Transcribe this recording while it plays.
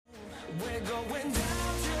We're going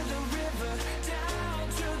down to the river, down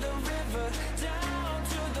to the river, down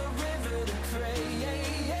to the river to pray.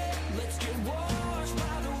 Let's get washed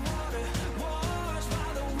by the water,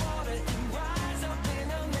 and rise up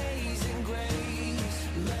in amazing grace.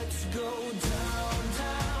 Let's go down,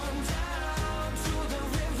 down, down to the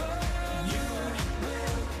river. You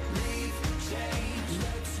will leave change.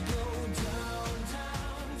 Let's go down,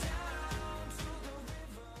 down, down to the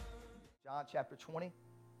river. John chapter 20,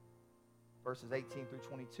 verses 18 through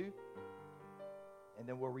 22. And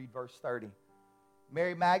then we'll read verse 30.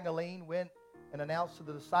 Mary Magdalene went and announced to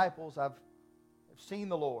the disciples, I've seen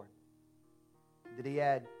the Lord. That he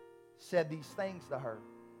had said these things to her.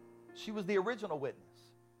 She was the original witness.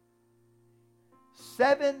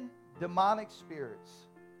 7 demonic spirits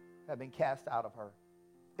have been cast out of her.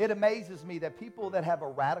 It amazes me that people that have a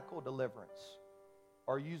radical deliverance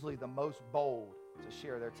are usually the most bold to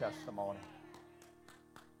share their testimony.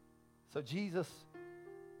 So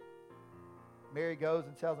Mary goes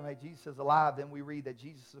and tells them, hey, Jesus is alive. Then we read that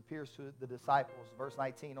Jesus appears to the disciples. Verse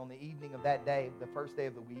 19, on the evening of that day, the first day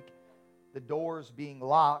of the week, the doors being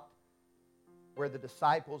locked where the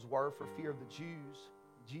disciples were for fear of the Jews,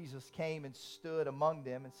 Jesus came and stood among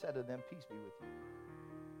them and said to them, peace be with you.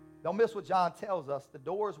 Don't miss what John tells us. The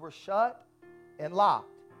doors were shut and locked.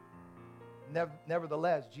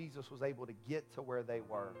 Nevertheless, Jesus was able to get to where they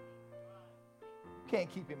were. You can't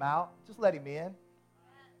keep him out. Just let him in.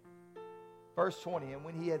 Verse 20, and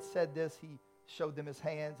when he had said this, he showed them his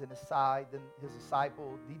hands and his side. Then the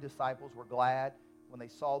disciples were glad when they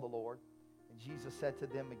saw the Lord. And Jesus said to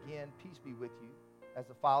them again, peace be with you. As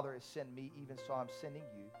the Father has sent me, even so I'm sending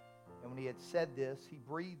you. And when he had said this, he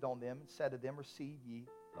breathed on them and said to them, receive ye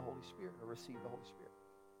the Holy Spirit, or receive the Holy Spirit.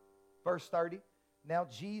 Verse 30, now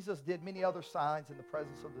Jesus did many other signs in the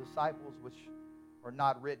presence of the disciples, which are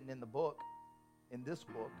not written in this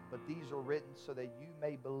book, but these are written so that you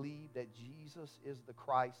may believe that Jesus is the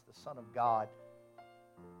Christ, the Son of God,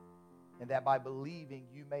 and that by believing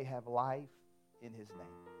you may have life in his name.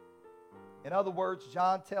 In other words,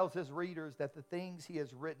 John tells his readers that the things he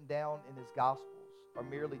has written down in his Gospels are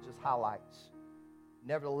merely just highlights.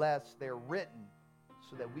 Nevertheless, they're written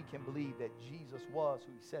so that we can believe that Jesus was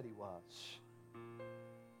who he said he was.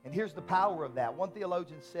 And here's the power of that. One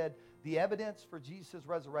theologian said, the evidence for Jesus'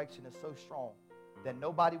 resurrection is so strong that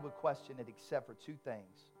nobody would question it except for 2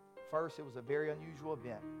 things. First, it was a very unusual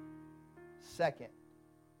event. Second,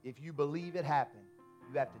 if you believe it happened,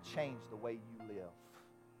 you have to change the way you live.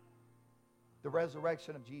 The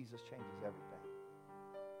resurrection of Jesus changes everything.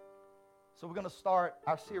 So we're going to start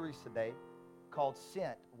our series today called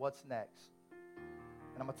Sent, What's Next?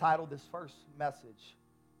 And I'm going to title this first message,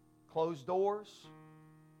 Closed Doors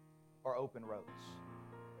or Open Roads?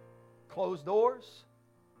 Closed doors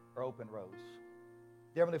or open roads?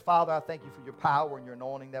 Dear Heavenly Father, I thank you for your power and your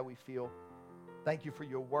anointing that we feel. Thank you for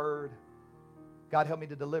your word. God, help me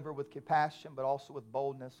to deliver with compassion, but also with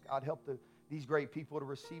boldness. God, help these great people to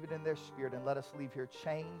receive it in their spirit and let us leave here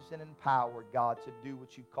changed and empowered, God, to do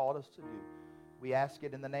what you've called us to do. We ask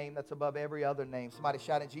it in the name that's above every other name. Somebody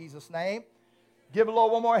shout in Jesus' name. Give the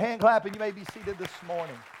Lord one more hand clap, and you may be seated this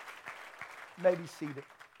morning. You may be seated.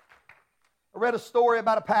 I read a story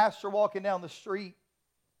about a pastor walking down the street,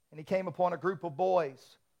 and he came upon a group of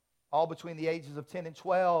boys, all between the ages of 10 and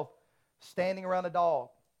 12, standing around a dog.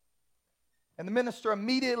 And the minister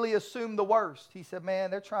immediately assumed the worst. He said,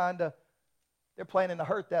 man, they're planning to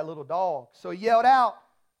hurt that little dog. So he yelled out,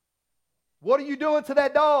 what are you doing to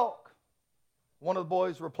that dog? One of the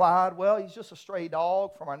boys replied, well, he's just a stray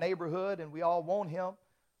dog from our neighborhood, and we all want him,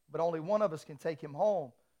 but only one of us can take him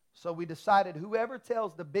home. So we decided whoever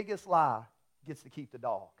tells the biggest lie gets to keep the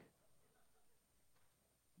dog.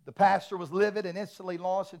 The pastor was livid and instantly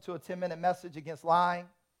launched into a 10-minute message against lying.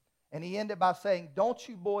 And he ended by saying, don't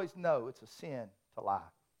you boys know it's a sin to lie?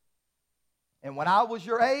 And when I was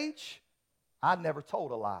your age, I never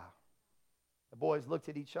told a lie. The boys looked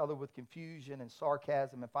at each other with confusion and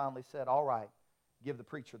sarcasm and finally said, all right, give the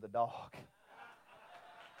preacher the dog.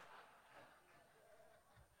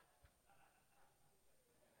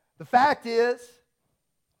 The fact is,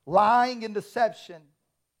 lying and deception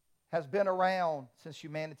has been around since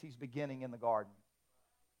humanity's beginning in the garden.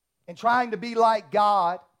 And trying to be like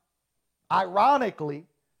God, ironically,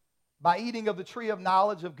 by eating of the tree of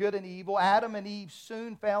knowledge of good and evil, Adam and Eve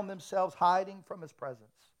soon found themselves hiding from his presence.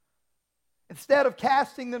 Instead of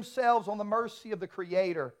casting themselves on the mercy of the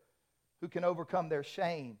Creator who can overcome their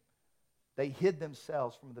shame, they hid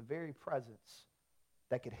themselves from the very presence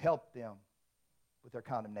that could help them with their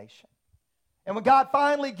condemnation. And when God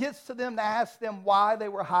finally gets to them to ask them why they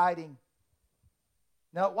were hiding,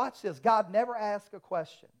 now watch this, God never asked a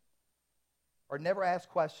question. or never ask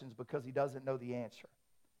questions because he doesn't know the answer.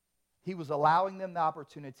 He was allowing them the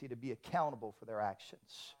opportunity to be accountable for their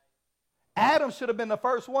actions. Adam should have been the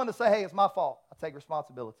first one to say, hey, it's my fault. I take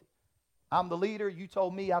responsibility. I'm the leader. You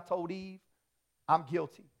told me. I told Eve. I'm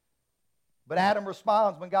guilty. But Adam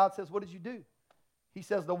responds when God says, what did you do? He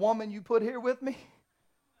says, the woman you put here with me,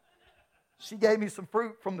 she gave me some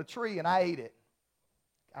fruit from the tree and I ate it.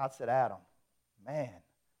 God said, Adam, man,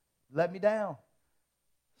 let me down.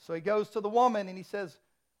 So he goes to the woman and he says,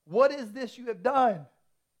 what is this you have done?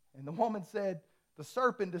 And the woman said, the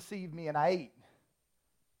serpent deceived me and I ate.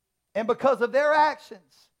 And because of their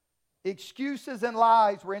actions, excuses and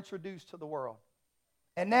lies were introduced to the world.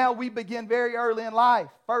 And now we begin very early in life.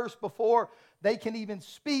 First, before they can even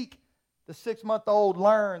speak, the 6-month-old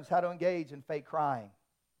learns how to engage in fake crying.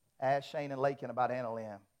 Ask Shane and Lakin about Anna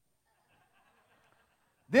Lim.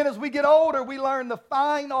 Then as we get older, we learn the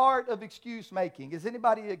fine art of excuse making. Is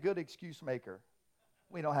anybody a good excuse maker?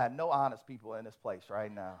 We don't have no honest people in this place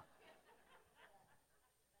right now.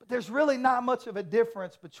 But there's really not much of a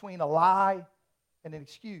difference between a lie and an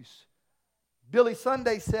excuse. Billy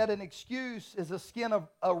Sunday said an excuse is a skin of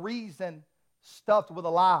a reason stuffed with a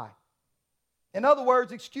lie. In other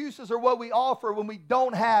words, excuses are what we offer when we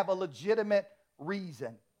don't have a legitimate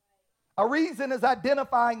reason. A reason is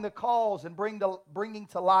identifying the cause and bringing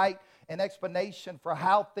to light an explanation for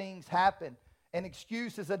how things happen. An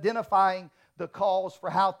excuse is identifying the cause for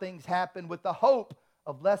how things happen with the hope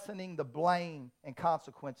of lessening the blame and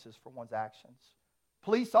consequences for one's actions.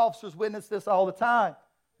 Police officers witness this all the time.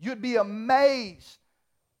 You'd be amazed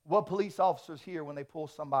what police officers hear when they pull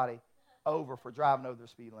somebody over for driving over the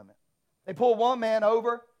speed limit. They pull one man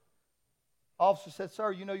over. Officer said,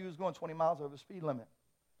 sir, you know you was going 20 miles over the speed limit.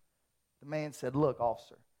 The man said, look,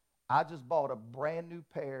 officer, I just bought a brand new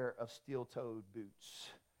pair of steel-toed boots.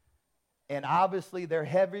 And obviously they're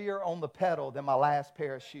heavier on the pedal than my last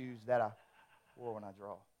pair of shoes that I wore when I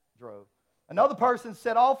drove. Another person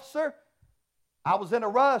said, officer, I was in a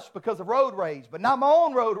rush because of road rage, but not my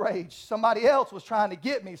own road rage. Somebody else was trying to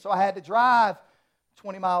get me, so I had to drive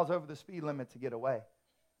 20 miles over the speed limit to get away.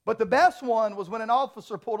 But the best one was when an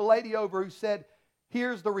officer pulled a lady over who said,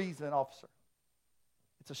 here's the reason, officer.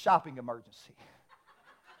 It's a shopping emergency.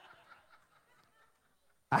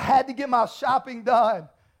 I had to get my shopping done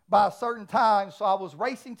by a certain time, so I was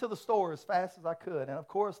racing to the store as fast as I could. And of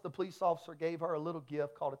course, the police officer gave her a little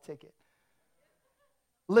gift called a ticket.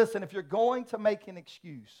 Listen, if you're going to make an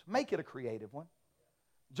excuse, make it a creative one.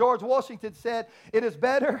 George Washington said, it is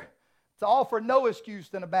better to offer no excuse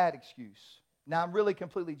than a bad excuse. Now, I'm really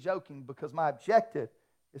completely joking because my objective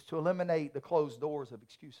is to eliminate the closed doors of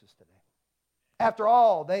excuses today. After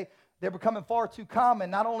all, they're becoming far too common,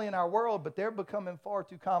 not only in our world, but they're becoming far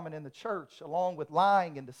too common in the church, along with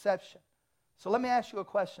lying and deception. So let me ask you a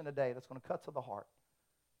question today that's going to cut to the heart.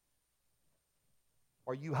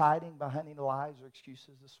 Are you hiding behind any lies or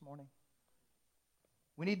excuses this morning?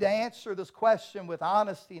 We need to answer this question with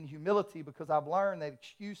honesty and humility because I've learned that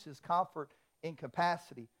excuses comfort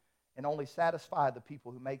incapacity and only satisfy the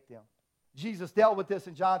people who make them. Jesus dealt with this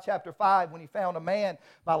in John chapter 5 when he found a man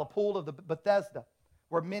by the pool of the Bethesda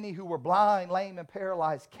where many who were blind, lame, and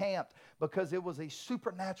paralyzed camped because it was a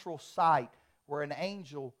supernatural sight where an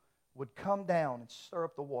angel would come down and stir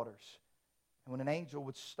up the waters. And when an angel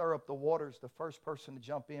would stir up the waters, the first person to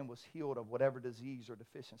jump in was healed of whatever disease or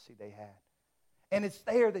deficiency they had. And it's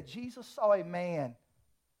there that Jesus saw a man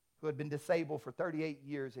who had been disabled for 38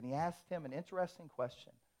 years, and he asked him an interesting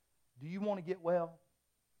question. Do you want to get well?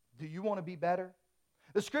 Do you want to be better?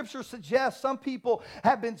 The scripture suggests some people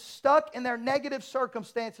have been stuck in their negative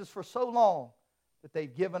circumstances for so long that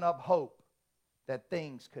they've given up hope that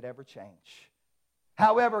things could ever change.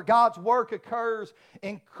 However, God's work occurs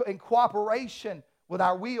in cooperation with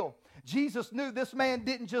our will. Jesus knew this man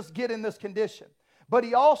didn't just get in this condition, but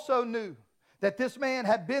he also knew that this man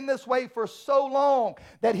had been this way for so long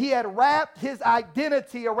that he had wrapped his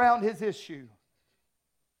identity around his issue.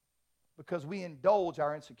 Because we indulge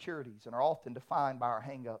our insecurities and are often defined by our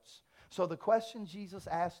hang-ups. So the question Jesus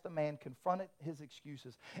asked the man confronted his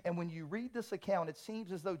excuses. And when you read this account, it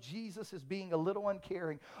seems as though Jesus is being a little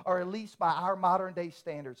uncaring, or at least by our modern day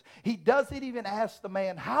standards. He doesn't even ask the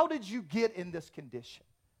man, how did you get in this condition?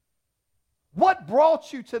 What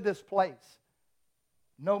brought you to this place?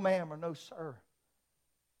 No, ma'am, or no, sir.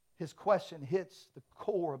 His question hits the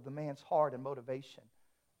core of the man's heart and motivation.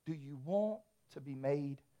 Do you want to be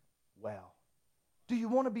made well? Do you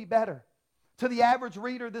want to be better? To the average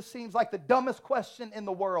reader, this seems like the dumbest question in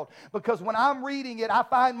the world, because when I'm reading it, I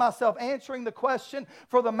find myself answering the question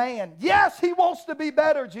for the man. Yes, he wants to be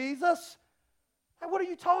better, Jesus. Hey, what are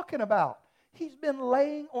you talking about? He's been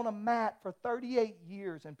laying on a mat for 38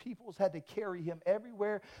 years, and people's had to carry him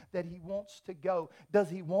everywhere that he wants to go. Does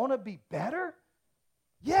he want to be better?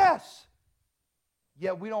 Yes.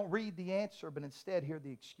 Yet we don't read the answer, but instead hear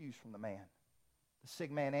the excuse from the man. The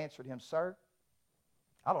sick man answered him, Sir,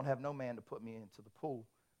 I don't have no man to put me into the pool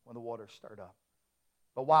when the water is stirred up.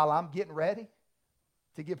 But while I'm getting ready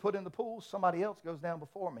to get put in the pool, somebody else goes down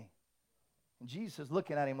before me. And Jesus is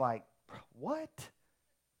looking at him like, what?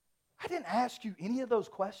 I didn't ask you any of those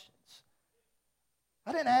questions.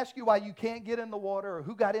 I didn't ask you why you can't get in the water or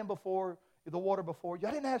who got in before the water before you.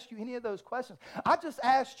 I didn't ask you any of those questions. I just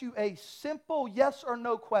asked you a simple yes or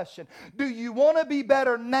no question. Do you want to be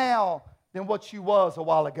better now than what you was a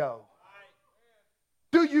while ago?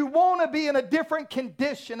 Do you want to be in a different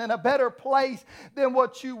condition, in a better place than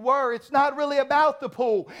what you were? It's not really about the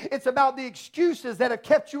pool. It's about the excuses that have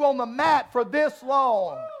kept you on the mat for this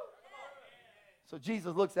long. So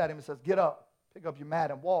Jesus looks at him and says, get up, pick up your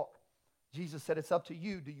mat and walk. Jesus said, it's up to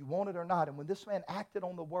you. Do you want it or not? And when this man acted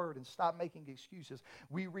on the word and stopped making excuses,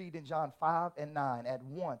 we read in John 5 and 9, at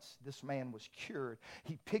once this man was cured.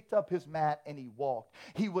 He picked up his mat and he walked.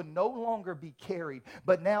 He would no longer be carried,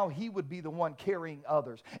 but now he would be the one carrying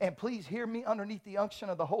others. And please hear me underneath the unction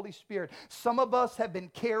of the Holy Spirit. Some of us have been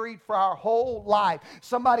carried for our whole life.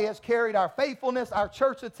 Somebody has carried our faithfulness, our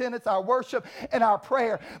church attendance, our worship, and our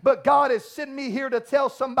prayer. But God has sent me here to tell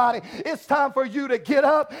somebody it's time for you to get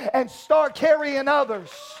up and start carrying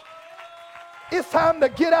others. It's time to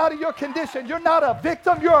get out of your condition. You're not a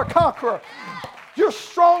victim, you're a conqueror. You're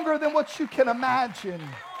stronger than what you can imagine.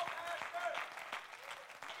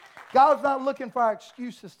 God's not looking for our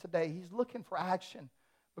excuses today. He's looking for action.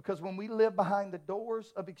 Because when we live behind the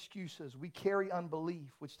doors of excuses, we carry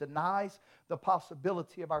unbelief, which denies the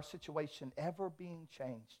possibility of our situation ever being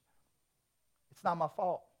changed. It's not my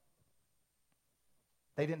fault.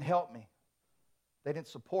 They didn't help me. They didn't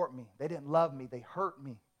support me. They didn't love me. They hurt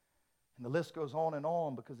me. And the list goes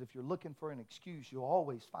on, because if you're looking for an excuse, you'll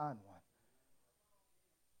always find one.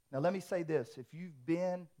 Now, let me say this. If you've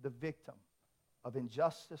been the victim of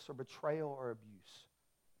injustice or betrayal or abuse,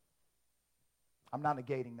 I'm not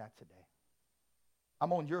negating that today.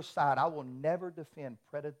 I'm on your side. I will never defend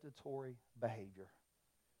predatory behavior.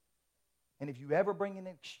 And if you ever bring an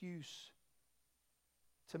excuse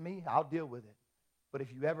to me, I'll deal with it. But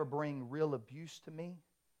if you ever bring real abuse to me,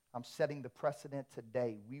 I'm setting the precedent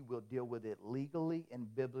today. We will deal with it legally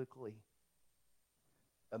and biblically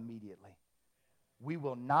immediately. We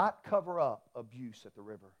will not cover up abuse at the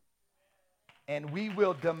river. And we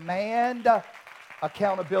will demand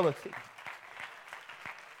accountability.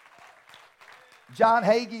 John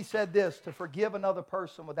Hagee said this, to forgive another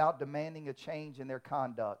person without demanding a change in their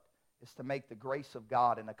conduct is to make the grace of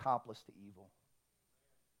God an accomplice to evil.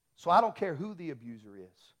 So I don't care who the abuser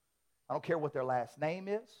is. I don't care what their last name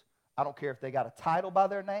is. I don't care if they got a title by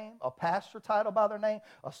their name, a pastor title by their name,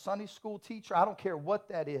 a Sunday school teacher. I don't care what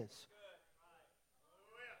that is.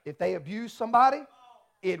 If they abuse somebody,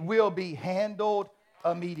 it will be handled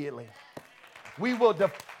immediately. We will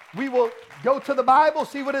go to the Bible,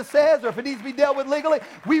 see what it says, or if it needs to be dealt with legally,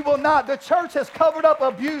 we will not. The church has covered up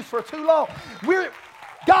abuse for too long.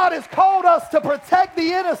 God has called us to protect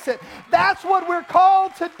the innocent. That's what we're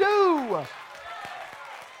called to do.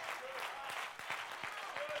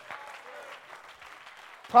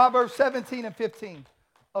 Proverbs 17 and 15.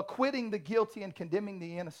 Acquitting the guilty and condemning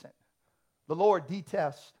the innocent. The Lord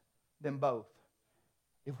detests them both.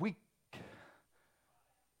 If we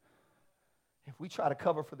try to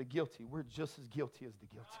cover for the guilty, we're just as guilty as the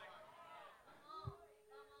guilty.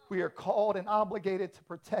 We are called and obligated to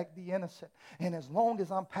protect the innocent. And as long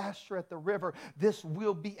as I'm pastor at the river, this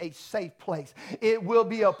will be a safe place. It will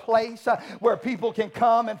be a place where people can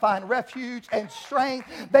come and find refuge and strength.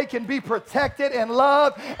 They can be protected and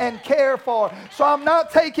loved and cared for. So I'm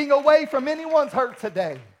not taking away from anyone's hurt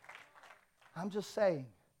today. I'm just saying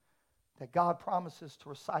that God promises to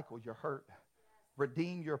recycle your hurt,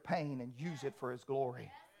 redeem your pain, and use it for His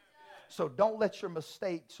glory. So don't let your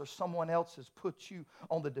mistakes or someone else's put you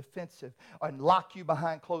on the defensive and lock you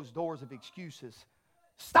behind closed doors of excuses.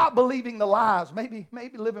 Stop believing the lies. Maybe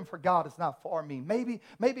living for God is not for me. Maybe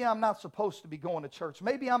I'm not supposed to be going to church.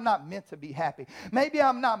 Maybe I'm not meant to be happy. Maybe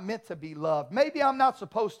I'm not meant to be loved. Maybe I'm not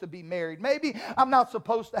supposed to be married. Maybe I'm not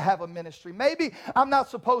supposed to have a ministry. Maybe I'm not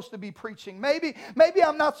supposed to be preaching. Maybe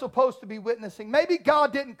I'm not supposed to be witnessing. Maybe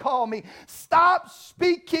God didn't call me. Stop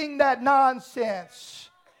speaking that nonsense.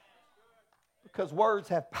 Because words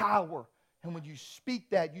have power. And when you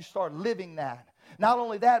speak that, you start living that. Not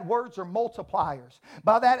only that, words are multipliers.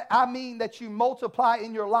 By that, I mean that you multiply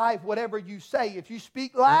in your life whatever you say. If you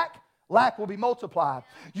speak lack, lack will be multiplied.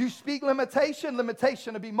 You speak limitation,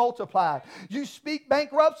 limitation will be multiplied. You speak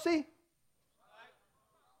bankruptcy,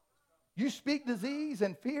 you speak disease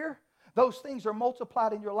and fear, those things are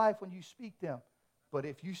multiplied in your life when you speak them. But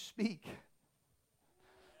if you speak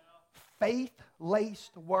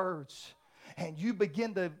faith-laced words, and you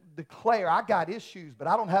begin to declare, I got issues, but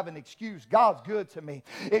I don't have an excuse. God's good to me.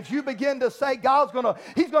 If you begin to say,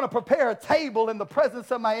 He's going to prepare a table in the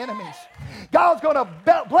presence of my enemies. God's going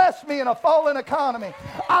to bless me in a fallen economy.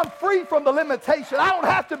 I'm free from the limitation. I don't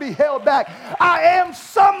have to be held back. I am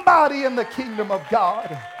somebody in the kingdom of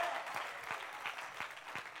God.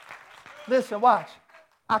 Listen, watch.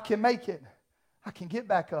 I can make it. I can get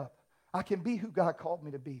back up. I can be who God called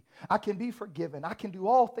me to be. I can be forgiven. I can do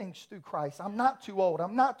all things through Christ. I'm not too old.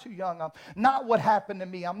 I'm not too young. I'm not what happened to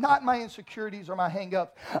me. I'm not my insecurities or my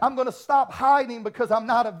hang-ups. I'm going to stop hiding because I'm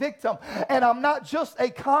not a victim. And I'm not just a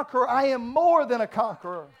conqueror. I am more than a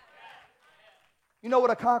conqueror. You know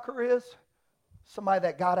what a conqueror is? Somebody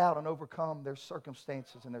that got out and overcome their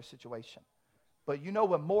circumstances and their situation. But you know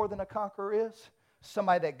what more than a conqueror is?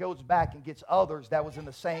 Somebody that goes back and gets others that was in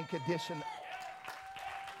the same condition.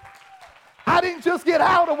 I didn't just get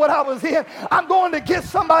out of what I was in. I'm going to get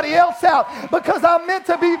somebody else out because I'm meant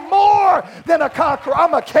to be more than a conqueror.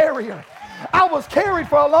 I'm a carrier. I was carried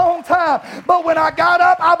for a long time, but when I got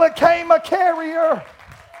up, I became a carrier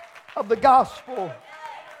of the gospel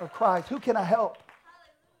of Christ. Who can I help?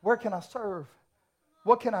 Where can I serve?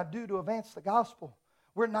 What can I do to advance the gospel?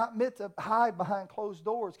 We're not meant to hide behind closed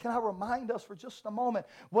doors. Can I remind us for just a moment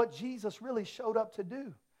what Jesus really showed up to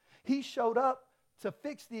do? He showed up to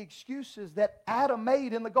fix the excuses that Adam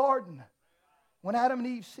made in the garden. When Adam and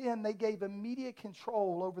Eve sinned, they gave immediate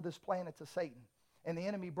control over this planet to Satan. And the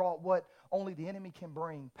enemy brought what only the enemy can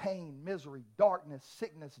bring: pain, misery, darkness,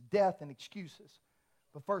 sickness, death, and excuses.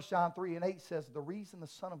 But 1 John 3:8 says, the reason the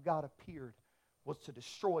Son of God appeared was to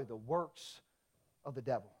destroy the works of the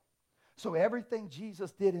devil. So everything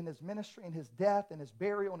Jesus did in his ministry and his death and his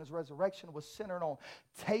burial and his resurrection was centered on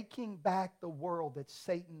taking back the world that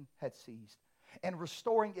Satan had seized and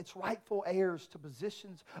restoring its rightful heirs to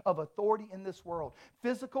positions of authority in this world.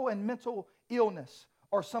 Physical and mental illness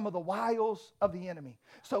are some of the wiles of the enemy.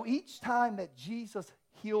 So each time that Jesus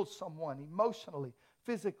healed someone emotionally,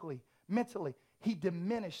 physically, mentally, he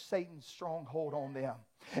diminished Satan's stronghold on them.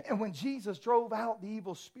 And when Jesus drove out the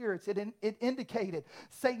evil spirits, it indicated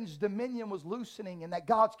Satan's dominion was loosening and that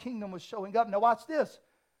God's kingdom was showing up. Now watch this.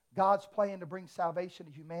 God's plan to bring salvation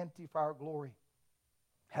to humanity for our glory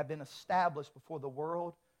had been established before the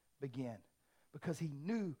world began, because he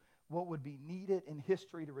knew what would be needed in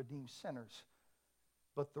history to redeem sinners.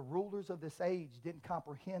 But the rulers of this age didn't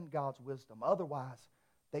comprehend God's wisdom. Otherwise,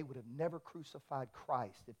 they would have never crucified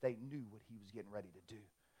Christ if they knew what he was getting ready to do.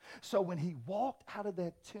 So when he walked out of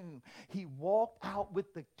that tomb, he walked out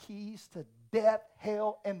with the keys to death,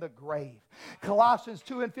 hell, and the grave. Colossians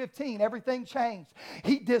 2:15, everything changed.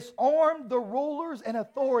 He disarmed the rulers and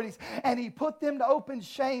authorities, and he put them to open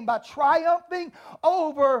shame by triumphing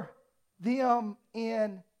over them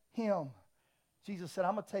in him. Jesus said,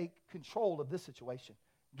 I'm going to take control of this situation.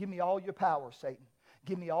 Give me all your power, Satan.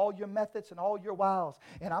 Give me all your methods and all your wiles,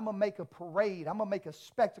 and I'm going to make a parade. I'm going to make a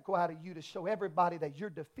spectacle out of you to show everybody that you're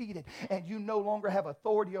defeated and you no longer have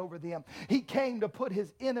authority over them. He came to put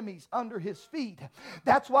his enemies under his feet.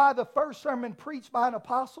 That's why the first sermon preached by an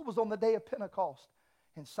apostle was on the day of Pentecost.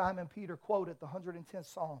 And Simon Peter quoted the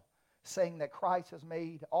 110th Psalm, saying that Christ has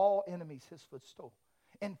made all enemies his footstool.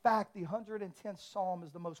 In fact, the 110th Psalm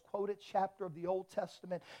is the most quoted chapter of the Old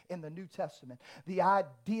Testament in the New Testament. The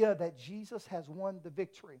idea that Jesus has won the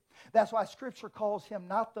victory. That's why Scripture calls him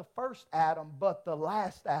not the first Adam, but the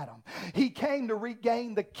last Adam. He came to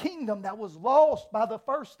regain the kingdom that was lost by the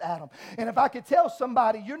first Adam. And if I could tell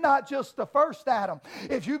somebody, you're not just the first Adam.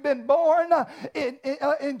 If you've been born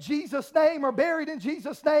in Jesus' name or buried in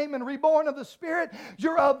Jesus' name and reborn of the Spirit,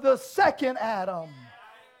 you're of the second Adam.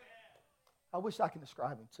 I wish I could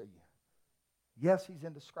describe him to you. Yes, he's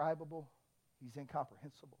indescribable. He's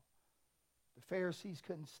incomprehensible. The Pharisees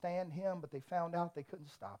couldn't stand him, but they found out they couldn't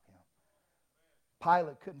stop him.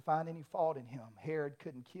 Pilate couldn't find any fault in him. Herod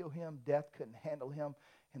couldn't kill him. Death couldn't handle him.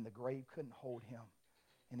 And the grave couldn't hold him.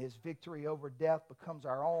 And his victory over death becomes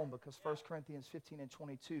our own, because 1 Corinthians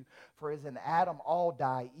 15:22, for as in Adam all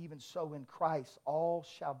die, even so in Christ all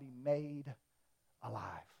shall be made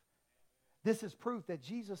alive. This is proof that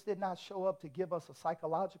Jesus did not show up to give us a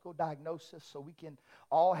psychological diagnosis so we can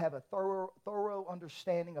all have a thorough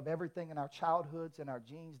understanding of everything in our childhoods and our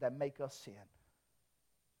genes that make us sin.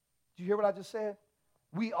 Do you hear what I just said?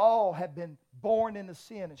 We all have been born into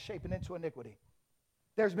sin and shaped into iniquity.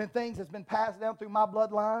 There's been things that's been passed down through my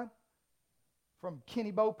bloodline from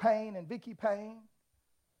Kenny Bo Payne and Vicky Payne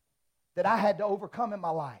that I had to overcome in my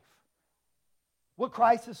life. What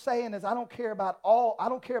Christ is saying is, I don't care about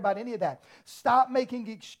any of that. Stop making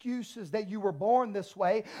excuses that you were born this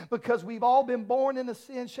way, because we've all been born into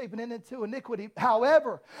sin, shaping it into iniquity.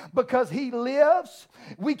 However, because He lives,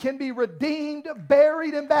 we can be redeemed,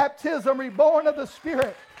 buried in baptism, reborn of the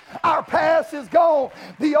Spirit. Our past is gone.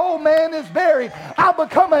 The old man is buried. I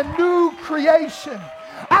become a new creation.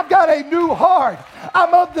 I've got a new heart.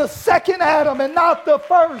 I'm of the second Adam and not the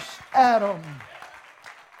first Adam.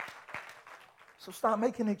 So stop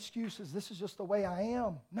making excuses. This is just the way I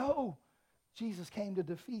am. No. Jesus came to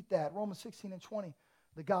defeat that. Romans 16:20.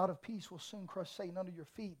 The God of peace will soon crush Satan under your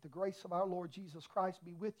feet. The grace of our Lord Jesus Christ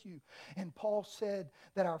be with you. And Paul said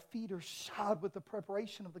that our feet are shod with the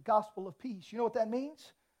preparation of the gospel of peace. You know what that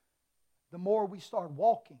means? The more we start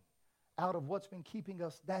walking out of what's been keeping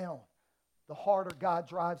us down, the harder God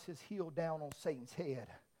drives His heel down on Satan's head.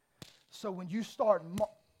 So when you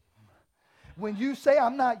say,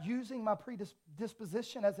 I'm not using my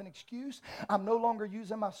predisposition as an excuse, I'm no longer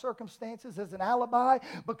using my circumstances as an alibi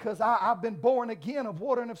because I've been born again of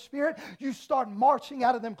water and of spirit, you start marching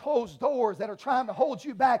out of them closed doors that are trying to hold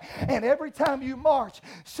you back. And every time you march,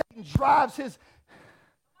 Satan drives his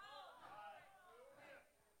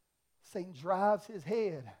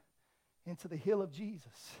head into the heel of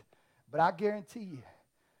Jesus. But I guarantee you,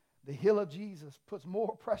 the heel of Jesus puts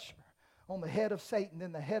more pressure on the head of Satan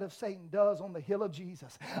than the head of Satan does on the heel of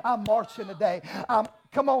Jesus. I'm marching today.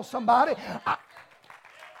 Come on, somebody.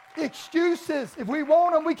 Excuses, if we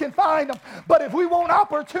want them, we can find them. But if we want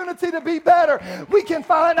opportunity to be better, we can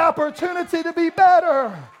find opportunity to be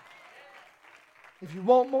better. If you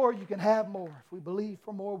want more, you can have more. If we believe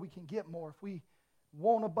for more, we can get more. If we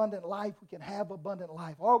want abundant life, we can have abundant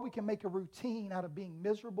life. Or we can make a routine out of being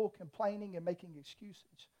miserable, complaining, and making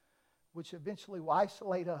excuses, which eventually will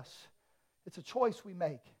isolate us. It's a choice we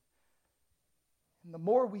make. And the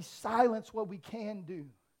more we silence what we can do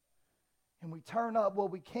and we turn up what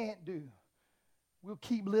we can't do, we'll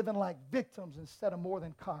keep living like victims instead of more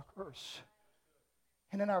than conquerors.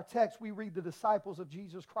 And in our text, we read the disciples of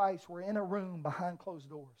Jesus Christ were in a room behind closed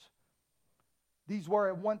doors. These were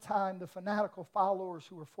at one time the fanatical followers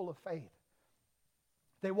who were full of faith.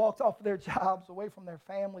 They walked off of their jobs, away from their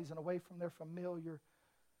families and away from their familiar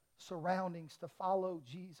surroundings to follow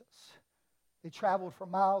Jesus. They traveled for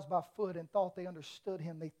miles by foot and thought they understood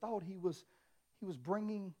Him. They thought He was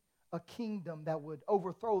bringing a kingdom that would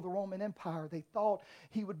overthrow the Roman Empire. They thought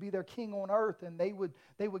He would be their king on earth, and they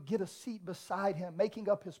would get a seat beside Him, making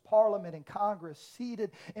up His parliament and Congress,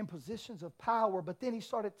 seated in positions of power. But then He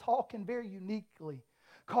started talking very uniquely,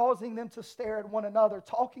 causing them to stare at one another,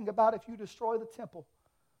 talking about, if you destroy the temple,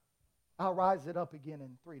 I'll rise it up again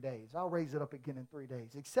in 3 days. I'll raise it up again in 3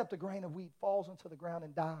 days. Except a grain of wheat falls into the ground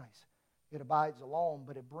and dies. It abides alone,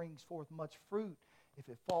 but it brings forth much fruit if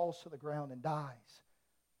it falls to the ground and dies.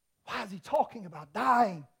 Why is He talking about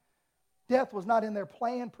dying? Death was not in their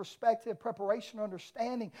plan, perspective, preparation, or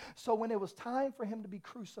understanding. So when it was time for Him to be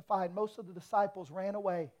crucified, most of the disciples ran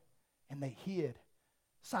away and they hid.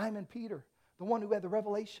 Simon Peter, the one who had the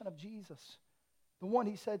revelation of Jesus, the one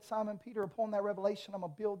He said, Simon Peter, upon that revelation, I'm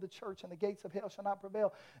going to build the church and the gates of hell shall not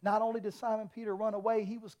prevail. Not only did Simon Peter run away,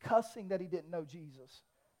 he was cussing that he didn't know Jesus.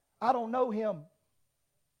 I don't know Him.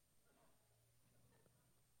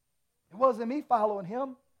 It wasn't me following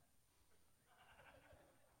Him.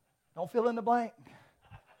 Don't fill in the blank.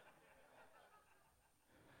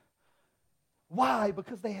 Why?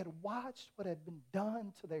 Because they had watched what had been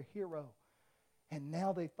done to their hero, and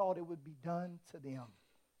now they thought it would be done to them.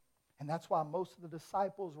 And that's why most of the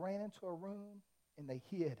disciples ran into a room and they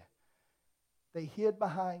hid. They hid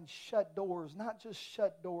behind shut doors, not just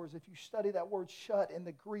shut doors. If you study that word shut in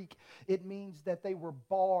the Greek, it means that they were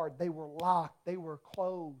barred, they were locked, they were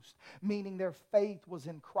closed, meaning their faith was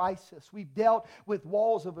in crisis. We've dealt with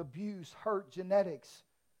walls of abuse, hurt, genetics,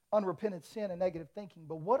 unrepentant sin, and negative thinking.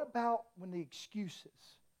 But what about when the excuses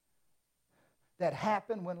that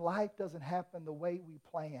happen when life doesn't happen the way we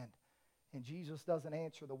planned and Jesus doesn't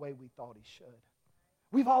answer the way we thought He should?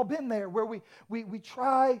 We've all been there where we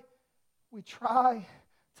try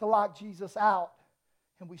to lock Jesus out,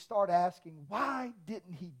 and we start asking, why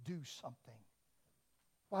didn't He do something?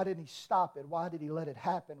 Why didn't He stop it? Why did He let it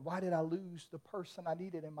happen? Why did I lose the person I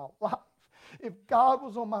needed in my life? If God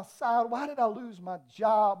was on my side, why did I lose my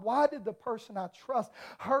job? Why did the person I trust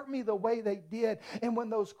hurt me the way they did? And when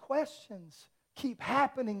those questions keep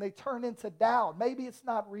happening, they turn into doubt. Maybe it's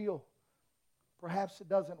not real. Perhaps it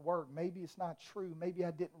doesn't work. Maybe it's not true. Maybe I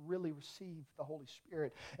didn't really receive the Holy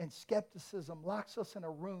Spirit. And skepticism locks us in a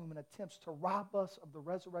room and attempts to rob us of the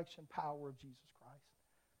resurrection power of Jesus Christ.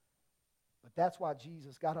 But that's why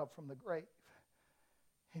Jesus got up from the grave.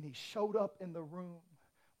 And he showed up in the room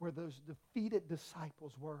where those defeated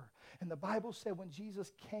disciples were. And the Bible said when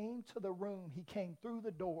Jesus came to the room, he came through the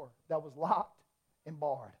door that was locked and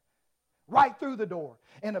barred. Right through the door.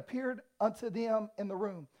 And appeared unto them in the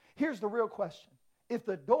room. Here's the real question. If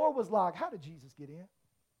the door was locked, how did Jesus get in?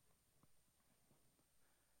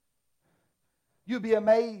 You'll be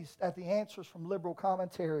amazed at the answers from liberal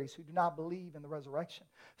commentaries who do not believe in the resurrection.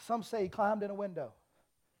 Some say he climbed in a window.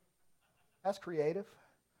 That's creative.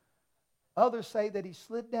 Others say that he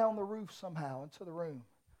slid down the roof somehow into the room.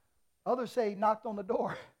 Others say he knocked on the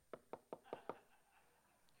door.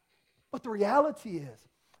 But the reality is,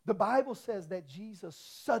 the Bible says that Jesus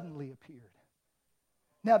suddenly appeared.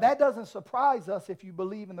 Now, that doesn't surprise us if you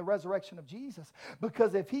believe in the resurrection of Jesus,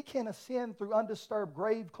 because if he can ascend through undisturbed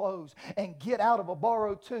grave clothes and get out of a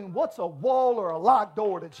borrowed tomb, what's a wall or a locked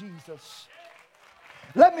door to Jesus?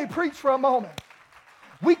 Let me preach for a moment.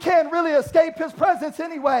 We can't really escape his presence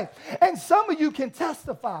anyway. And some of you can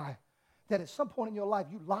testify that at some point in your life,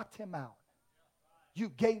 you locked him out. You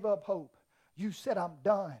gave up hope. You said, I'm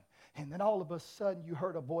done. And then all of a sudden, you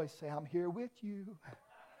heard a voice say, I'm here with you.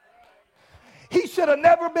 He should have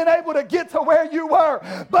never been able to get to where you were,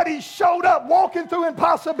 but he showed up walking through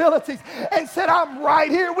impossibilities and said, I'm right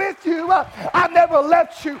here with you. I never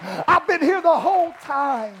left you. I've been here the whole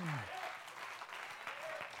time.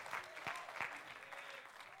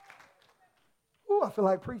 Ooh, I feel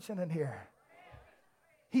like preaching in here.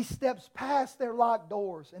 He steps past their locked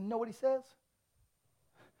doors, and you know what he says?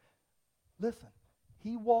 Listen,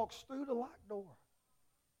 he walks through the locked door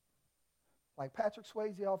like Patrick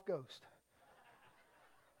Swayze off Ghost.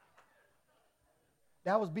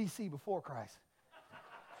 That was BC, before Christ.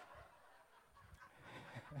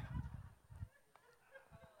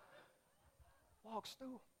 Walks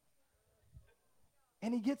through.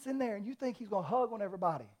 And he gets in there, and you think he's going to hug on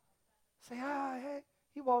everybody. Say, hi, hey.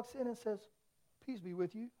 He walks in and says, peace be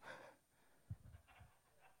with you.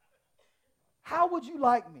 How would you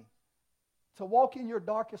like me to walk in your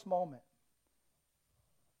darkest moment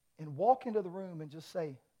and walk into the room and just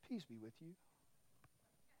say, peace be with you?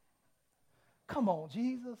 Come on,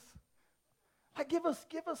 Jesus. Like, give us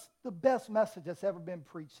the best message that's ever been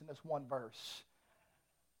preached in this one verse.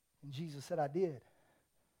 And Jesus said, I did.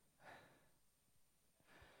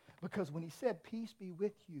 Because when he said, peace be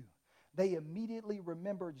with you, they immediately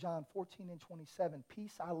remembered John 14 and 27.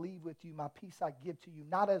 Peace I leave with you, my peace I give to you.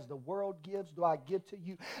 Not as the world gives do I give to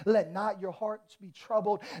you. Let not your hearts be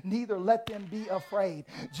troubled, neither let them be afraid.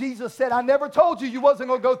 Jesus said, I never told you you wasn't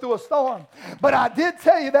going to go through a storm. But I did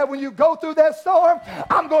tell you that when you go through that storm,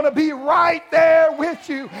 I'm going to be right there with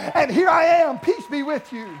you. And here I am. Peace be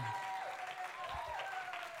with you.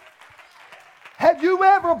 Have you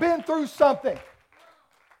ever been through something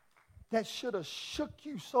that should have shook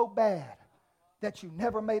you so bad that you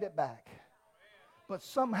never made it back? But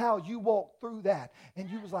somehow you walked through that and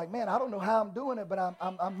you was like, man, I don't know how I'm doing it, but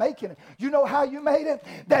I'm making it. You know how you made it?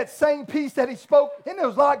 That same peace that he spoke in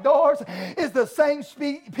those locked doors is the same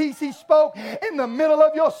peace he spoke in the middle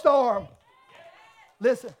of your storm.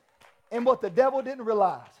 Listen, and what the devil didn't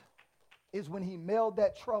realize is when he mailed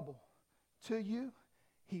that trouble to you,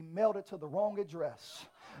 he mailed it to the wrong address.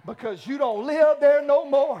 Because you don't live there no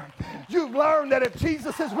more. You've learned that if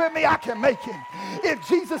Jesus is with me, I can make it. If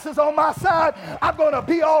Jesus is on my side, I'm going to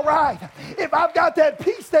be all right. If I've got that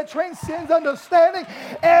peace that transcends understanding,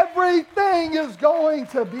 everything is going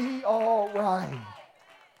to be all right.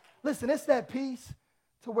 Listen, it's that peace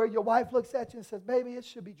to where your wife looks at you and says, baby, it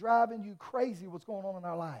should be driving you crazy what's going on in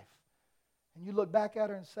our life. And you look back at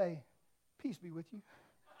her and say, peace be with you.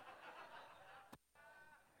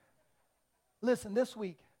 Listen, this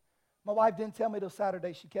week, my wife didn't tell me till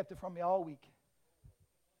Saturday. She kept it from me all week.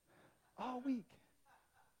 All week.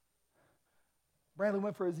 Brantley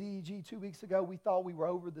went for his EEG 2 weeks ago. We thought we were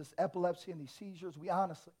over this epilepsy and these seizures.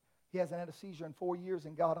 He hasn't had a seizure in 4 years,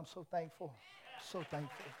 and God, I'm so thankful. So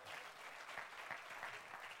thankful.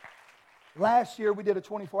 Last year, we did a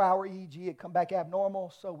 24-hour EEG. It come back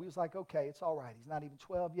abnormal, so we was like, okay, it's all right. He's not even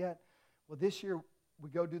 12 yet. Well, this year,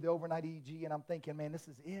 we go do the overnight EEG, and I'm thinking, man, this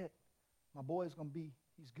is it. My boy's going to be,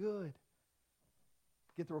 he's good.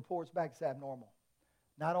 Get the reports back, it's abnormal.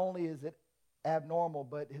 Not only is it abnormal,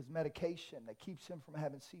 but his medication that keeps him from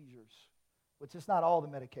having seizures, which is not all the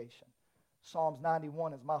medication. Psalms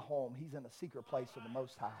 91 is my home. He's in the secret place of the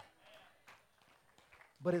Most High.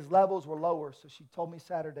 But his levels were lower, so she told me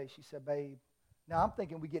Saturday, she said, babe, now I'm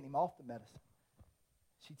thinking we're getting him off the medicine.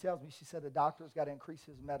 She tells me, she said the doctor's got to increase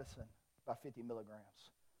his medicine by 50 milligrams.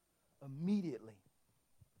 Immediately.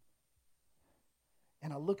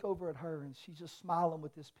 And I look over at her, and she's just smiling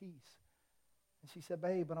with this peace. And she said,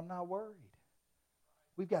 babe, but I'm not worried.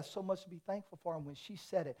 We've got so much to be thankful for. And when she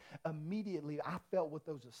said it, immediately I felt what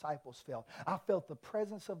those disciples felt. I felt the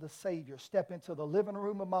presence of the Savior step into the living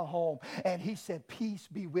room of my home. And he said, peace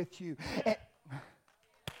be with you.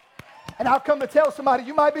 And I've come to tell somebody,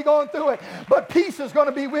 you might be going through it, but peace is going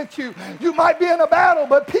to be with you. You might be in a battle,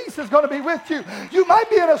 but peace is going to be with you. You might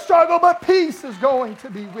be in a struggle, but peace is going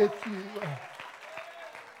to be with you.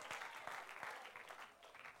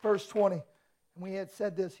 Verse 20, when he had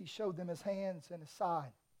said this, he showed them his hands and his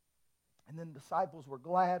side. And then the disciples were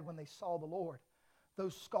glad when they saw the Lord.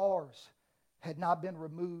 Those scars had not been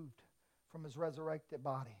removed from his resurrected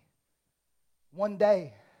body. One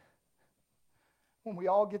day, when we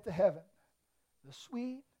all get to heaven, the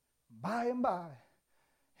sweet by and by,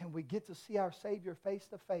 and we get to see our Savior face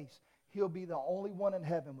to face, he'll be the only one in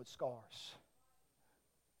heaven with scars.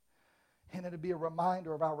 And it'll be a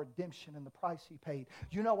reminder of our redemption and the price he paid.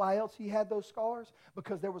 You know why else he had those scars?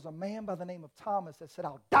 Because there was a man by the name of Thomas that said,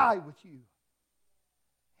 I'll die with you.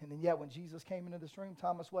 And then yet when Jesus came into this room,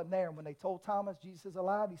 Thomas wasn't there. And when they told Thomas Jesus is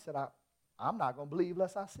alive, he said, I'm not going to believe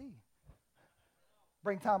unless I see.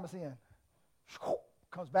 Bring Thomas in.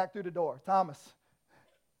 Comes back through the door. Thomas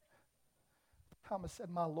said,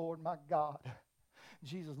 my Lord, my God.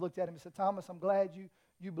 Jesus looked at him and said, Thomas, I'm glad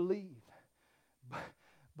you believed.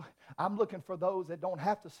 But I'm looking for those that don't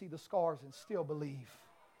have to see the scars and still believe.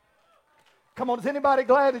 Come on, is anybody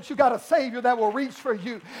glad that you got a Savior that will reach for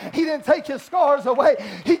you? He didn't take his scars away.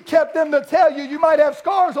 He kept them to tell you, you might have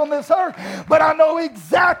scars on this earth, but I know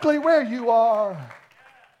exactly where you are.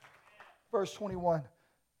 Verse 21,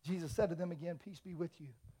 Jesus said to them again, peace be with you.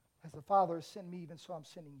 As the Father has sent me, even so I'm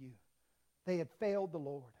sending you. They had failed the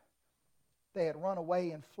Lord. They had run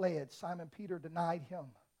away and fled. Simon Peter denied him.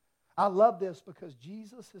 I love this because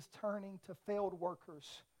Jesus is turning to failed workers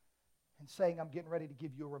and saying, I'm getting ready to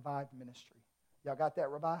give you a revived ministry. Y'all got that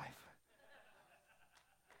revive?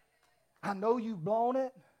 I know you've blown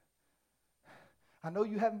it. I know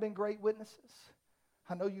you haven't been great witnesses.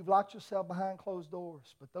 I know you've locked yourself behind closed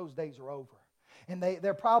doors, but those days are over. And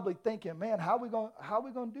they're probably thinking, man, how are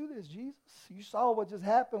we going to do this, Jesus? You saw what just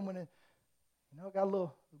happened when it, got a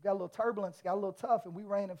little turbulence, got a little tough, and we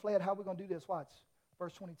ran and fled. How are we going to do this? Watch,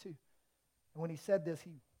 verse 22. And when he said this,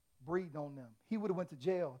 he breathed on them. He would have went to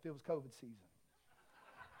jail if it was COVID season.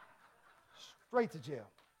 Straight to jail.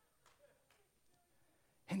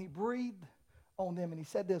 And he breathed on them, and he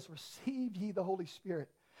said this, receive ye the Holy Spirit.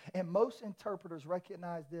 And most interpreters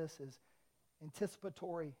recognize this as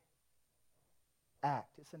anticipatory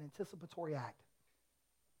act. It's an anticipatory act.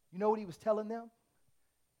 You know what he was telling them?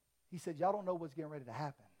 He said, y'all don't know what's getting ready to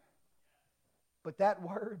happen. But that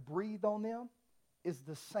word, breathe on them, is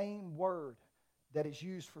the same word that is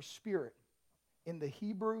used for spirit in the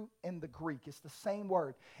Hebrew and the Greek. It's the same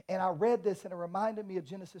word. And I read this and it reminded me of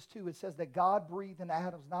Genesis 2. It says that God breathed in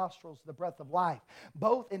Adam's nostrils the breath of life.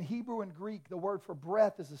 Both in Hebrew and Greek, the word for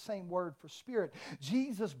breath is the same word for spirit.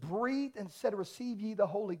 Jesus breathed and said, receive ye the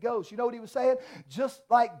Holy Ghost. You know what he was saying? Just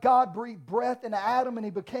like God breathed breath into Adam and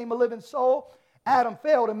he became a living soul, Adam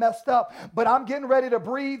failed and messed up, but I'm getting ready to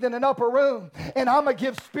breathe in an upper room, and I'm going to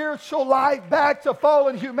give spiritual life back to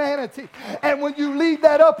fallen humanity. And when you leave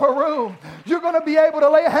that upper room, you're going to be able to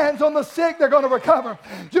lay hands on the sick, they're going to recover.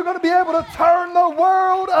 You're going to be able to turn the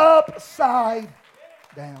world upside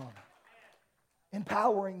down.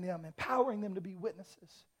 Empowering them to be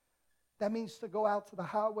witnesses. That means to go out to the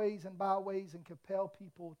highways and byways and compel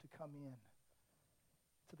people to come in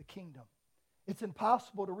to the kingdom. It's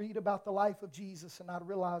impossible to read about the life of Jesus and not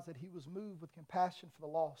realize that he was moved with compassion for the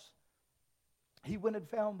lost. He went and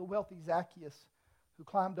found the wealthy Zacchaeus who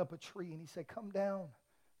climbed up a tree, and he said, come down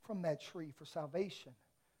from that tree, for salvation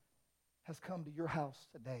has come to your house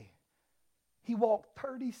today. He walked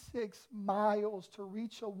 36 miles to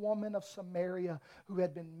reach a woman of Samaria who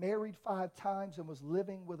had been married 5 times and was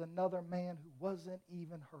living with another man who wasn't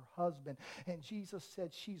even her husband. And Jesus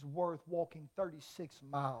said she's worth walking 36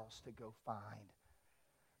 miles to go find.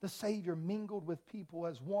 The Savior mingled with people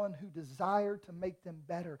as one who desired to make them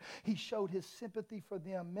better. He showed his sympathy for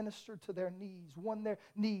them, ministered to their needs, won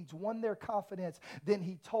their confidence. Then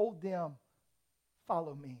he told them,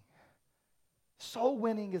 follow me. Soul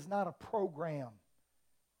winning is not a program.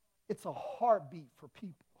 It's a heartbeat for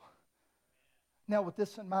people. Now, with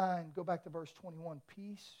this in mind, go back to verse 21.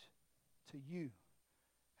 Peace to you.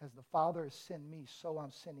 As the Father has sent me, so I'm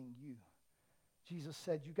sending you. Jesus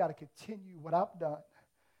said, you got to continue what I've done.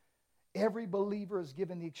 Every believer is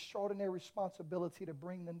given the extraordinary responsibility to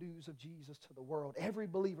bring the news of Jesus to the world. Every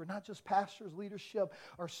believer, not just pastors, leadership,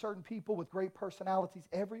 or certain people with great personalities.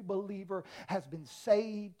 Every believer has been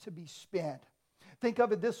saved to be spent. Think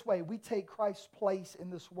of it this way. We take Christ's place in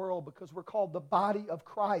this world because we're called the body of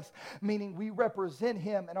Christ, meaning we represent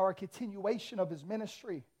him and are a continuation of his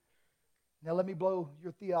ministry. Now let me blow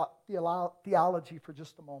your theology for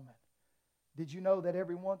just a moment. Did you know that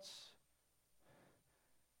every once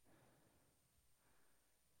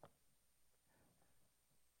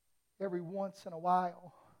in a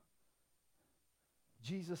while,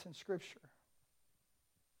 Jesus in Scripture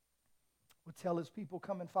would tell his people,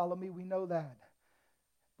 come and follow me? We know that.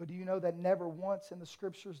 But do you know that never once in the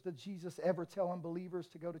Scriptures did Jesus ever tell unbelievers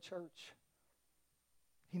to go to church?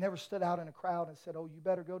 He never stood out in a crowd and said, oh, you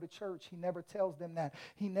better go to church. He never tells them that.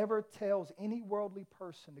 He never tells any worldly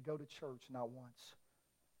person to go to church, not once.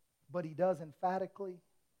 But he does emphatically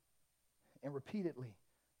and repeatedly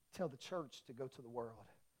tell the church to go to the world.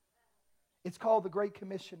 It's called the Great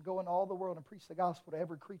Commission. Go into all the world and preach the gospel to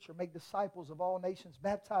every creature. Make disciples of all nations,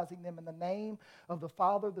 baptizing them in the name of the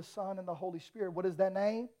Father, the Son, and the Holy Spirit. What is that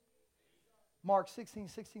name? Mark 16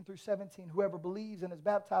 through 17. Whoever believes and is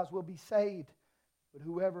baptized will be saved, but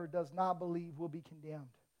whoever does not believe will be condemned.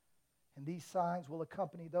 And these signs will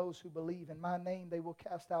accompany those who believe. In my name they will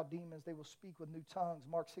cast out demons. They will speak with new tongues.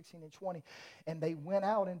 Mark 16 and 20. And they went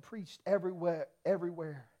out and preached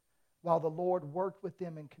everywhere. While the Lord worked with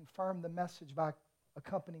them and confirmed the message by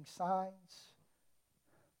accompanying signs.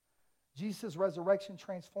 Jesus' resurrection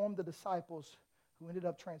transformed the disciples who ended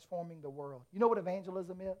up transforming the world. You know what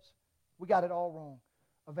evangelism is? We got it all wrong.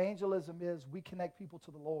 Evangelism is we connect people to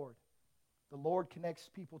the Lord. The Lord connects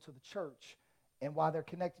people to the church. And while they're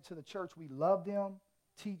connected to the church, we love them,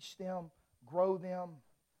 teach them, grow them,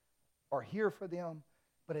 are here for them.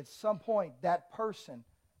 But at some point, that person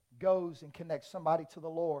goes and connects somebody to the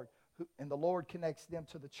Lord. And the Lord connects them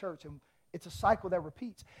to the church. And it's a cycle that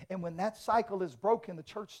repeats. And when that cycle is broken, the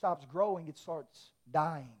church stops growing. It starts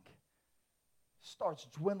dying. Starts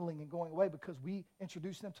dwindling and going away because we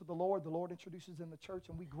introduce them to the Lord introduces them to the church,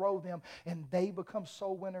 and we grow them, and they become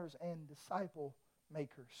soul winners and disciple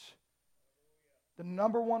makers. The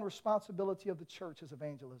number one responsibility of the church is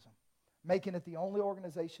evangelism, making it the only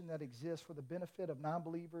organization that exists for the benefit of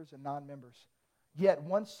non-believers and non-members. Yet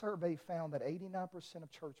one survey found that 89%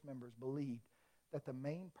 of church members believed that the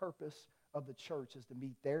main purpose of the church is to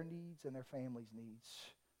meet their needs and their family's needs.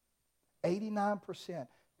 89%.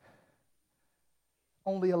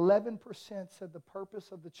 Only 11% said the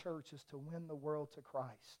purpose of the church is to win the world to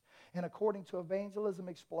Christ. And according to Evangelism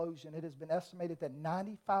Explosion, it has been estimated that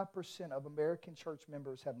 95% of American church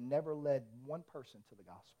members have never led one person to the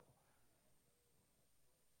gospel.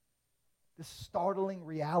 This startling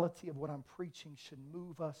reality of what I'm preaching should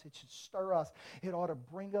move us. It should stir us. It ought to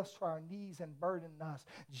bring us to our knees and burden us.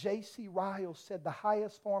 J.C. Ryle said the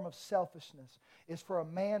highest form of selfishness is for a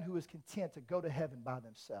man who is content to go to heaven by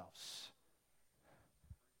themselves.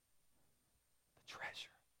 The treasure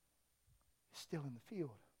is still in the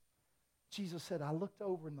field. Jesus said, I looked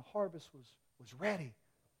over and the harvest was ready,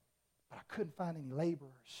 but I couldn't find any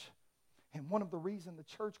laborers. And one of the reasons the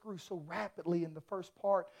church grew so rapidly in the first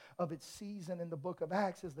part of its season in the book of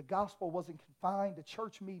Acts is the gospel wasn't confined to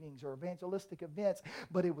church meetings or evangelistic events,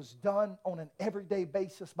 but it was done on an everyday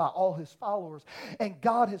basis by all his followers. And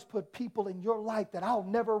God has put people in your life that I'll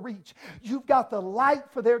never reach. You've got the light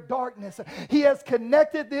for their darkness. He has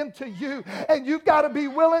connected them to you, and you've got to be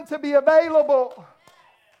willing to be available.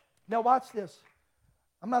 Now watch this.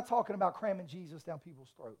 I'm not talking about cramming Jesus down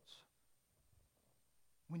people's throats.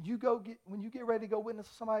 When you get ready to go witness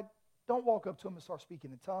to somebody, don't walk up to them and start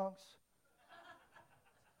speaking in tongues.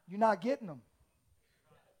 You're not getting them.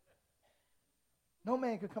 No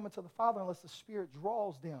man can come into the Father unless the Spirit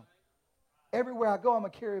draws them. Everywhere I go, I'm a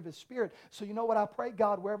carrier of His Spirit. So you know what I pray?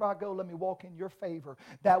 God, wherever I go, let me walk in your favor.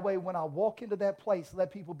 That way, when I walk into that place,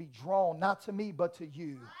 let people be drawn, not to me, but to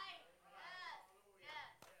you.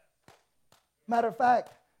 Matter of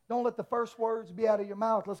fact, don't let the first words be out of your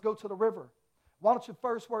mouth. Let's go to the river. Why don't your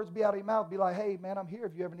first words be out of your mouth? Be like, hey, man, I'm here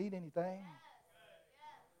if you ever need anything.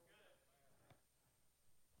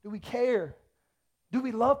 Do we care? Do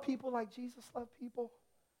we love people like Jesus loved people?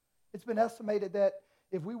 It's been estimated that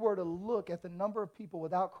if we were to look at the number of people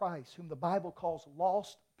without Christ, whom the Bible calls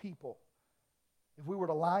lost people, if we were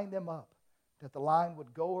to line them up, that the line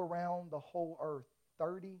would go around the whole earth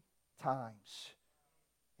 30 times.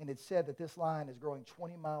 And it said that this line is growing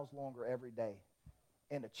 20 miles longer every day.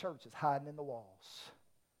 And the church is hiding in the walls.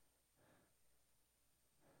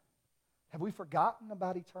 Have we forgotten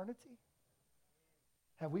about eternity?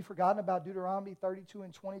 Have we forgotten about Deuteronomy 32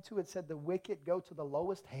 and 22? It said the wicked go to the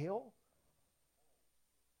lowest hell.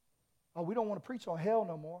 Oh, we don't want to preach on hell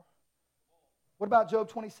no more. What about Job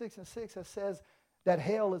 26 and 6 that says that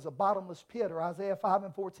hell is a bottomless pit? Or Isaiah 5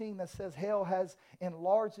 and 14 that says hell has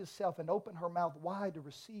enlarged itself and opened her mouth wide to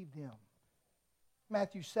receive them.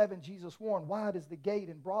 Matthew 7, Jesus warned, wide is the gate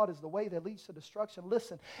and broad is the way that leads to destruction.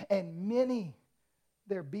 Listen, and many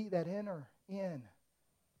there be that enter in.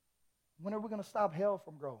 When are we going to stop hell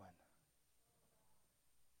from growing?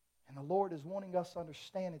 And the Lord is wanting us to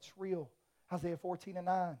understand it's real. Isaiah 14 and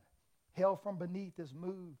 9. Hell from beneath is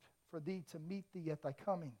moved for thee to meet thee at thy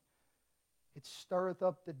coming. It stirreth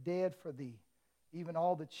up the dead for thee, even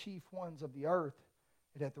all the chief ones of the earth.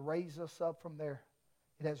 It hath raised us up from their,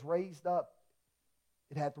 it hath raised up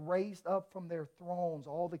from their thrones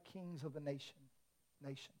all the kings of the nations.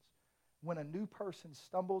 When a new person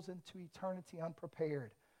stumbles into eternity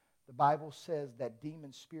unprepared, the Bible says that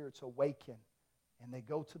demon spirits awaken and they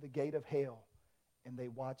go to the gate of hell and they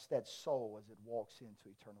watch that soul as it walks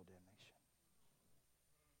into eternal damnation.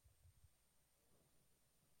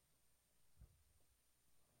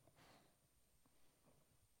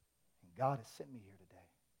 And God has sent me here today.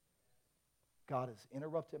 God has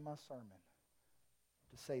interrupted my sermon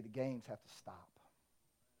to say the games have to stop.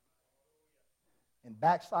 And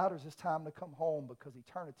backsliders, it's time to come home because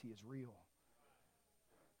eternity is real.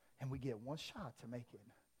 And we get one shot to make it.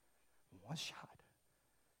 One shot.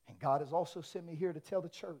 And God has also sent me here to tell the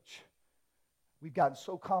church, we've gotten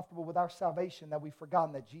so comfortable with our salvation that we've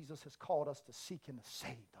forgotten that Jesus has called us to seek and to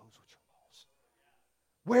save those which are lost.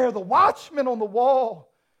 We're the watchmen on the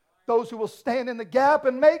wall, those who will stand in the gap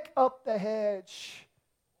and make up the hedge.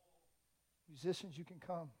 Musicians, you can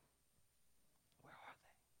come. Where are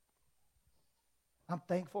they? I'm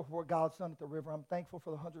thankful for what God's done at the river. I'm thankful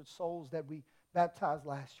for the 100 souls that we baptized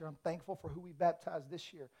last year. I'm thankful for who we baptized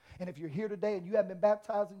this year. And if you're here today and you haven't been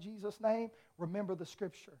baptized in Jesus' name, remember the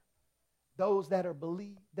scripture. Those that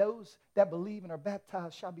believe and are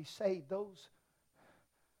baptized shall be saved. Those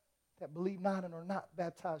that believe not and are not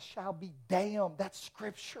baptized shall be damned. That's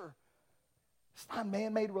scripture. It's not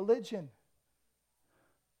man-made religion.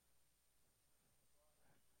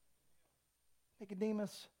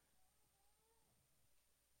 Nicodemus,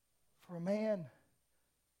 for a man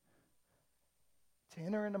to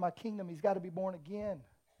enter into my kingdom, he's got to be born again.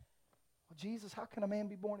 Well, Jesus, how can a man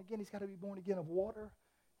be born again? He's got to be born again of water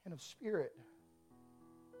and of spirit.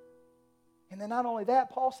 And then not only that,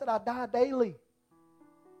 Paul said, I die daily.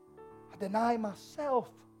 I deny myself.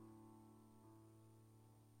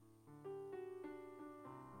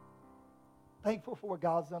 Thankful for what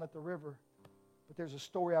God's done at the river. But there's a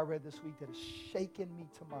story I read this week that has shaken me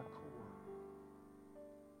to my core.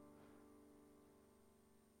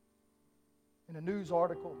 In a news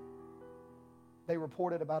article, they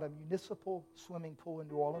reported about a municipal swimming pool in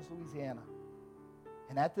New Orleans, Louisiana.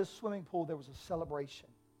 And at this swimming pool, there was a celebration.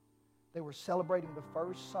 They were celebrating the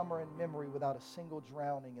first summer in memory without a single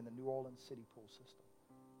drowning in the New Orleans city pool system.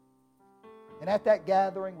 And at that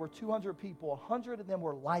gathering were 200 people. 100 of them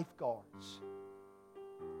were lifeguards.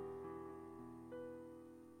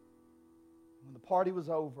 When the party was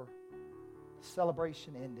over, the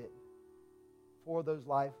celebration ended. 4 of those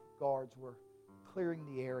lifeguards were clearing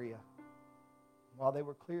the area. While they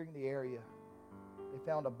were clearing the area, they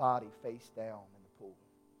found a body face down in the pool.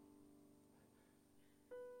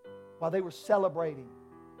 While they were celebrating,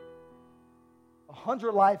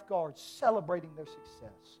 100 lifeguards celebrating their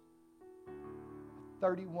success, a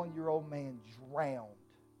 31-year-old man drowned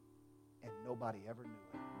and nobody ever knew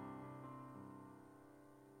it.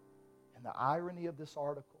 And the irony of this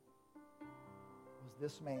article was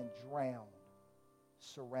this man drowned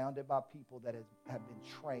surrounded by people that have been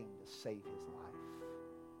trained to save his life.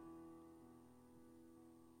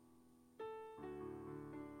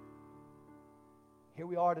 Here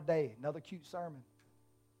we are today, another cute sermon.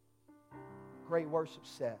 Great worship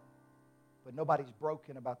set. But nobody's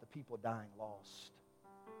broken about the people dying lost.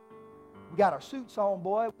 We got our suits on,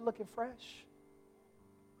 boy. We're looking fresh.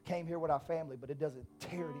 We came here with our family, but it doesn't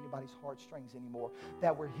tear at anybody's heartstrings anymore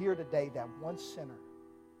that we're here today, that one sinner.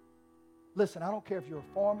 Listen, I don't care if you're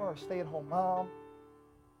a farmer or a stay-at-home mom.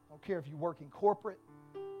 I don't care if you work in corporate.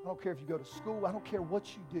 I don't care if you go to school. I don't care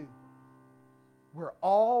what you do. We're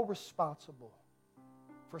all responsible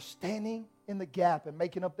for standing in the gap and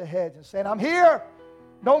making up the hedge and saying, I'm here.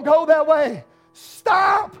 Don't go that way.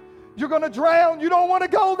 Stop. You're going to drown. You don't want to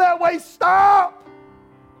go that way. Stop.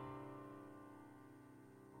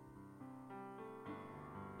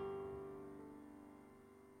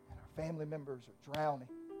 And our family members are drowning.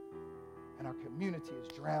 And our community is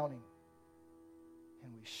drowning.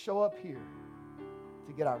 And we show up here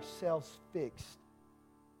to get ourselves fixed,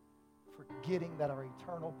 forgetting that our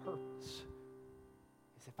eternal purpose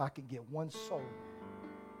is if I can get one soul.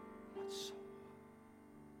 One soul.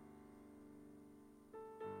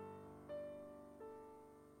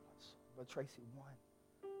 But Tracy, one.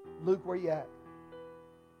 Luke, where you at?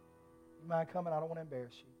 You mind coming? I don't want to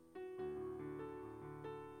embarrass you.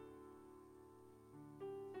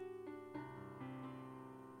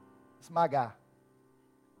 It's my guy.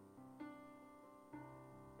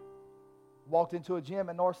 Walked into a gym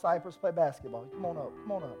in North Cypress, play basketball. Come on up,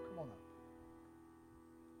 come on up, come on up.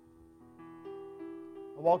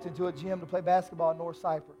 I walked into a gym to play basketball in North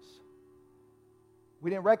Cypress. We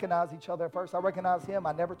didn't recognize each other at first. I recognized him.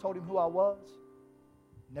 I never told him who I was.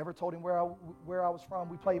 Never told him where I was from.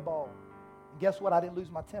 We played ball. And guess what? I didn't lose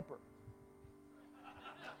my temper.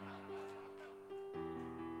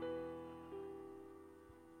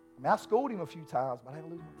 I schooled him a few times, but I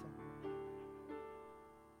didn't lose my temper.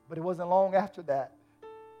 But it wasn't long after that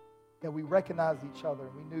we recognized each other,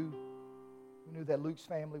 and we knew that Luke's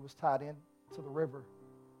family was tied in to the river.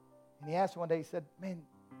 And he asked me one day, he said, man,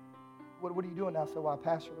 what are you doing now? I said, well, I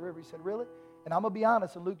pastor the river. He said, really? And I'm going to be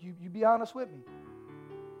honest, and Luke, you be honest with me.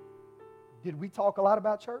 Did we talk a lot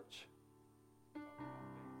about church?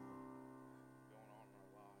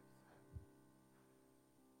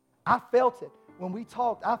 I felt it. When we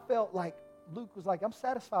talked, I felt like Luke was like, I'm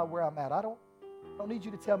satisfied where I'm at. I don't need you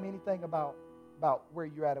to tell me anything about where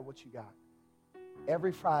you're at and what you got.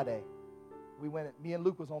 Every Friday, me and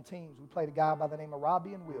Luke was on teams. We played a guy by the name of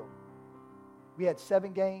Robbie and Will. We had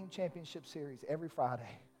 7-game championship series every Friday.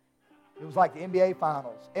 It was like the NBA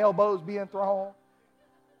Finals. Elbows being thrown.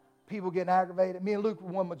 People getting aggravated. Me and Luke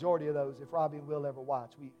won majority of those. If Robbie and Will ever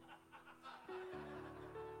watch,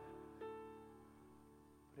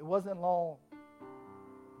 it wasn't long.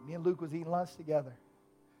 Me and Luke was eating lunch together.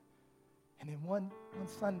 And then one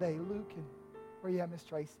Sunday, Luke and, where you at, Miss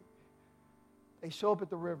Tracy? They show up at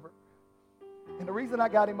the river. And the reason I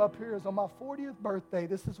got him up here is on my 40th birthday,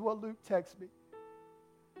 this is what Luke texted me.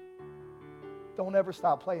 Don't ever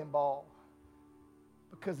stop playing ball,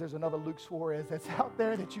 because there's another Luke Suarez that's out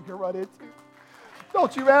there that you can run into.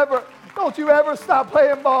 Don't you ever stop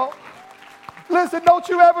playing ball. Listen, don't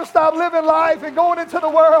you ever stop living life and going into the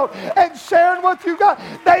world and sharing what you got.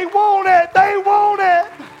 They want it. They want it.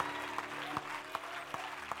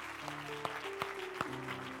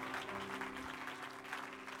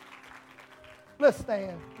 Let's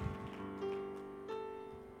stand.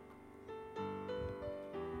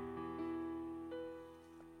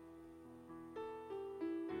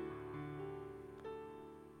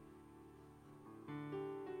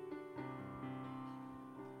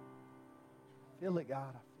 Feel it,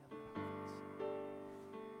 God. I feel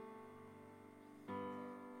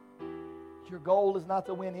it. Your goal is not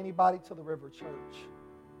to win anybody to the River Church.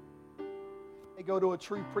 They go to a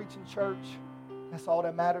true preaching church. That's all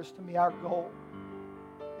that matters to me. Our goal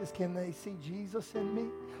is, can they see Jesus in me?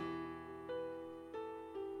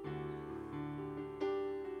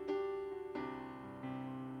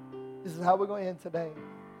 This is how we're going to end today.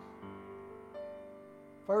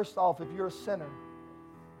 First off, if you're a sinner,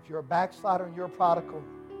 if you're a backslider and you're a prodigal,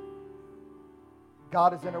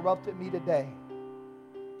 God has interrupted me today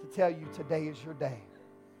to tell you today is your day.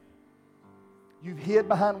 You've hid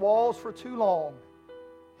behind walls for too long,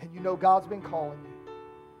 and you know God's been calling you.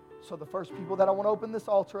 So the first people that I want to open this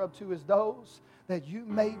altar up to is those that you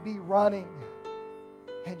may be running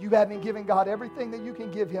and you haven't given God everything that you can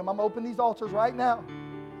give Him. I'm opening these altars right now.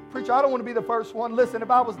 Preacher, I don't want to be the first one. Listen, if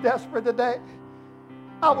I was desperate today,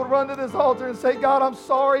 I would run to this altar and say, God, I'm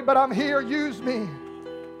sorry, but I'm here. Use me.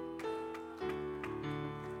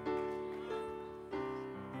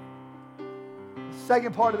 The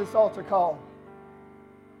second part of this altar call.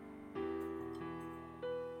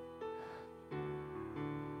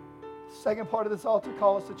 Second part of this altar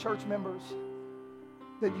call is to church members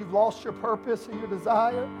that you've lost your purpose and your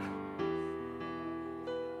desire.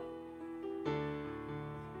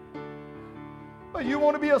 But you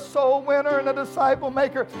want to be a soul winner and a disciple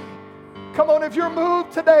maker. Come on, if you're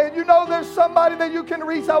moved today and you know there's somebody that you can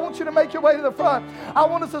reach, I want you to make your way to the front. I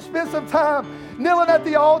want us to spend some time kneeling at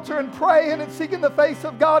the altar and praying and seeking the face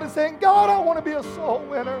of God and saying, God, I want to be a soul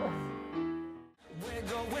winner.